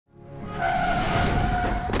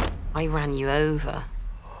I ran you over.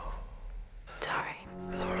 Sorry.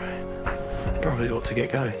 It's all right. Probably ought to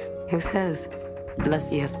get going. Who says?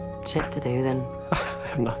 Unless you have shit to do, then... I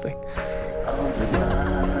have nothing.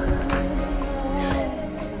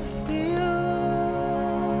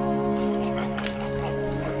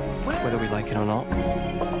 Whether we like it or not,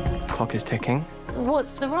 the clock is ticking.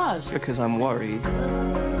 What's the rush? Because I'm worried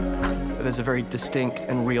that there's a very distinct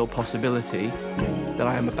and real possibility that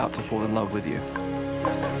I am about to fall in love with you.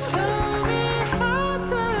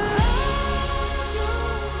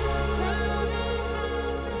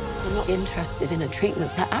 I'm not interested in a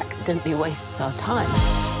treatment that accidentally wastes our time.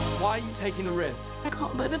 Why are you taking the risk? I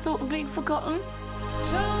can't bear the thought of being forgotten.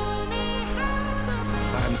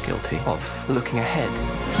 I am guilty of looking ahead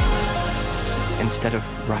instead of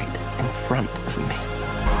right in front of me.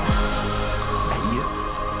 At you.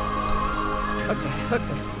 Okay.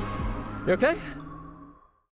 You okay?